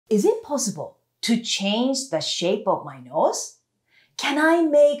Is it possible to change the shape of my nose? Can I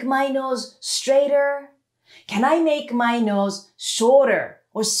make my nose straighter? Can I make my nose shorter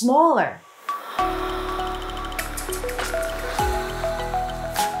or smaller?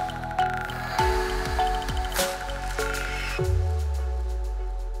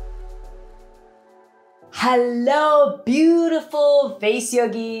 Hello, beautiful face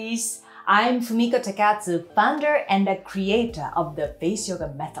yogis! I'm Fumiko Takatsu, founder and the creator of the Face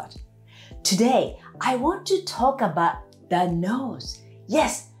Yoga Method. Today, I want to talk about the nose.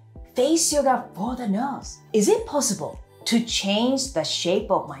 Yes, face yoga for the nose. Is it possible to change the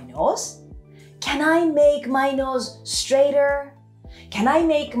shape of my nose? Can I make my nose straighter? Can I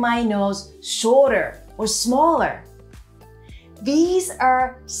make my nose shorter or smaller? These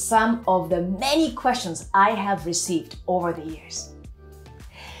are some of the many questions I have received over the years.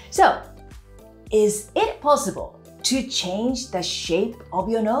 So, is it possible to change the shape of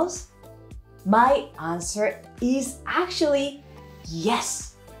your nose? My answer is actually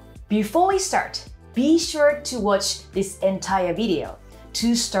yes. Before we start, be sure to watch this entire video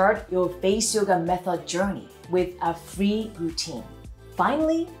to start your face yoga method journey with a free routine.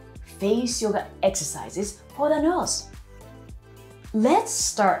 Finally, face yoga exercises for the nose. Let's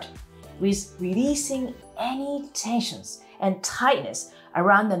start with releasing any tensions and tightness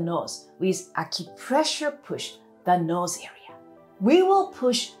around the nose with acupressure push the nose area. We will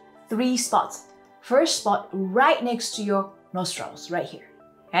push 3 spots. First spot right next to your nostrils, right here.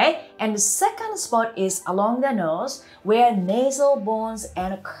 Okay? And the second spot is along the nose where nasal bones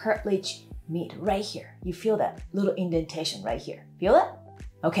and cartilage meet, right here. You feel that little indentation right here. Feel it?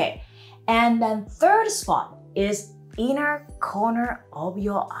 Okay. And then third spot is inner corner of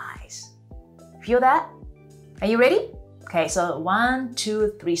your eyes. Feel that? Are you ready? Okay, so 1,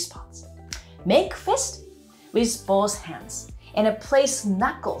 2, 3 spots. Make fist with both hands and place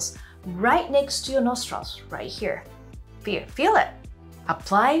knuckles right next to your nostrils, right here. Feel it.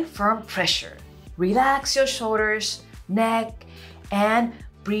 Apply firm pressure. Relax your shoulders, neck, and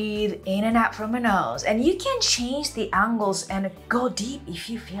breathe in and out from your nose. And you can change the angles and go deep if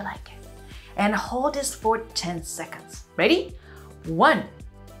you feel like it. And hold this for 10 seconds. Ready? 1,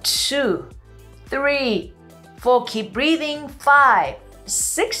 2, 3, 4. Keep breathing. 5,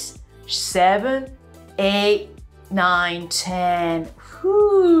 6, 7, 8, 9, 10.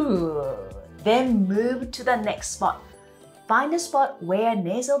 Whew. Then move to the next spot. Find the spot where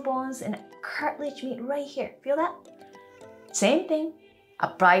nasal bones and cartilage meet right here. Feel that? Same thing.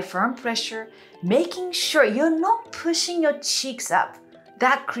 Apply firm pressure, making sure you're not pushing your cheeks up.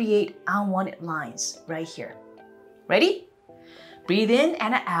 That create unwanted lines right here. Ready? Breathe in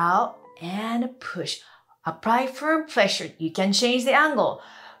and out and push. Apply firm pressure. You can change the angle.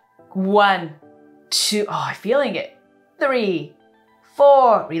 1, 2, I'm feeling it. 3,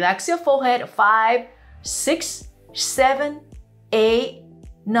 4, relax your forehead. 5, 6, 7, 8,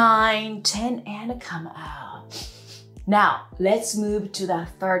 9, 10, and come out. Now, let's move to the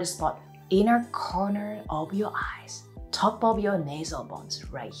third spot, inner corner of your eyes. Top of your nasal bones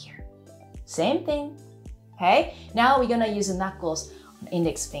right here. Same thing. Okay, now we're gonna use the knuckles on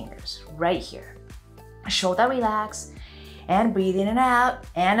index fingers right here. Shoulder relax and breathe in and out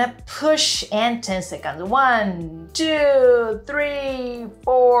and push and 10 seconds. 1, 2, 3,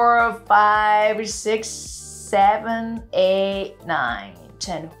 4, 5, 6, 7, 8, 9,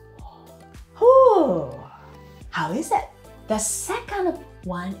 10. Whew. How is it? The second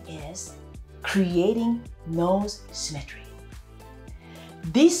one is creating nose symmetry.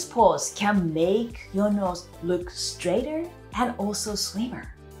 This pose can make your nose look straighter and also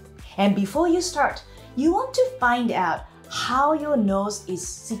slimmer. And before you start, you want to find out how your nose is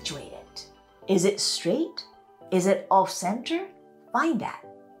situated. Is it straight? Is it off center? Find that.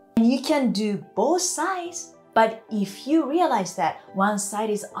 And you can do both sides, but if you realize that one side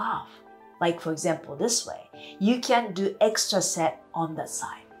is off, like for example this way, you can do extra set on that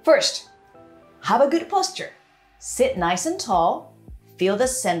side. First, have a good posture. Sit nice and tall. Feel the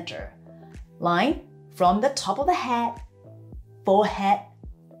center line from the top of the head, forehead,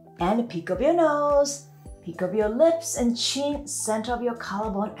 and peak of your nose, peak of your lips and chin, center of your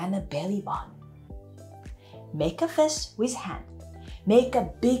collarbone, and the belly button. Make a fist with hand. Make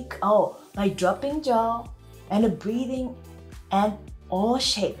a big O, like dropping jaw, and breathing and O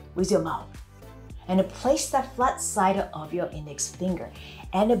shape with your mouth. And place the flat side of your index finger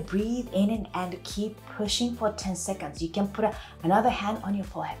and breathe in and keep pushing for 10 seconds. You can put another hand on your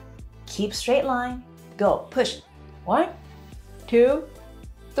forehead. Keep straight line. Go. Push. 1, 2,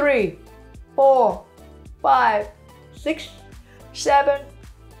 3, 4, 5, 6, 7,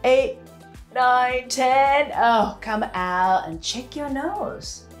 8, 9, 10. Oh, come out and check your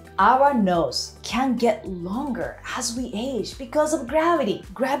nose. Our nose can get longer as we age because of gravity.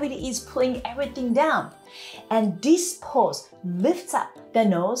 Gravity is pulling everything down. And this pose lifts up the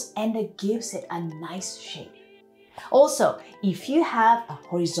nose and it gives it a nice shape. Also, if you have a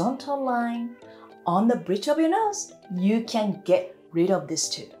horizontal line on the bridge of your nose, you can get rid of this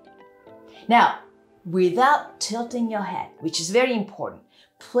too. Now, without tilting your head, which is very important,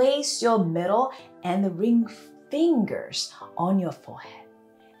 place your middle and the ring fingers on your forehead.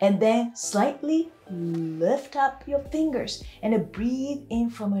 And then slightly lift up your fingers and breathe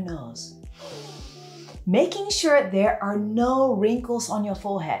in from your nose. Making sure there are no wrinkles on your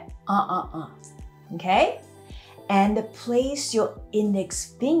forehead. Okay? And place your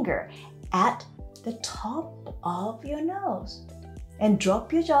index finger at the top of your nose. And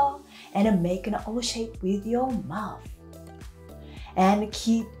drop your jaw and make an O shape with your mouth. And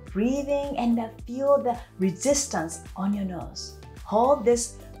keep breathing and feel the resistance on your nose. Hold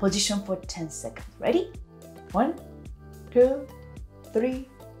this position for 10 seconds. Ready? 1, 2, 3,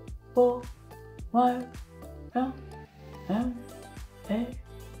 4, 5, 6, 7, 8,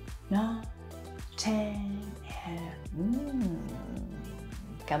 9, 10, and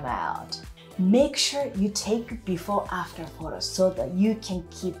come out. Make sure you take before-after photos so that you can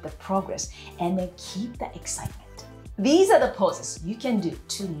keep the progress and then keep the excitement. These are the poses you can do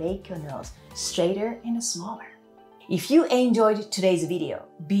to make your nose straighter and smaller. If you enjoyed today's video,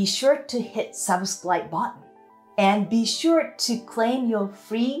 be sure to hit subscribe button and be sure to claim your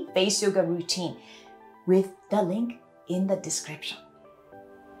free face yoga routine with the link in the description.